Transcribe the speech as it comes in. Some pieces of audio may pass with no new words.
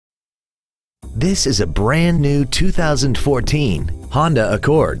This is a brand new 2014 Honda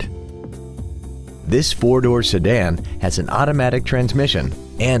Accord. This four-door sedan has an automatic transmission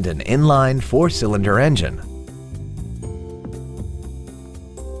and an inline four-cylinder engine.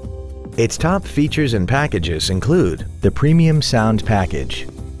 Its top features and packages include the premium sound package,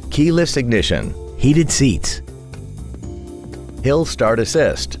 keyless ignition, heated seats, hill start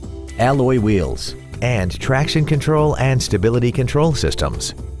assist, alloy wheels, and traction control and stability control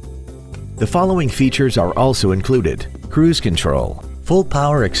systems. The following features are also included: cruise control, full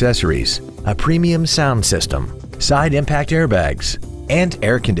power accessories, a premium sound system, side impact airbags, and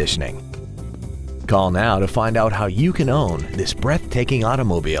air conditioning. Call now to find out how you can own this breathtaking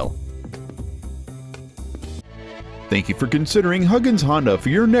automobile. Thank you for considering Huggins Honda for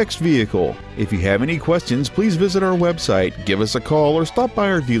your next vehicle. If you have any questions, please visit our website, give us a call, or stop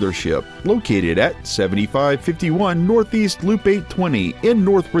by our dealership located at 7551 Northeast Loop 820 in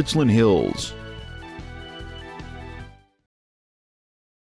North Richland Hills.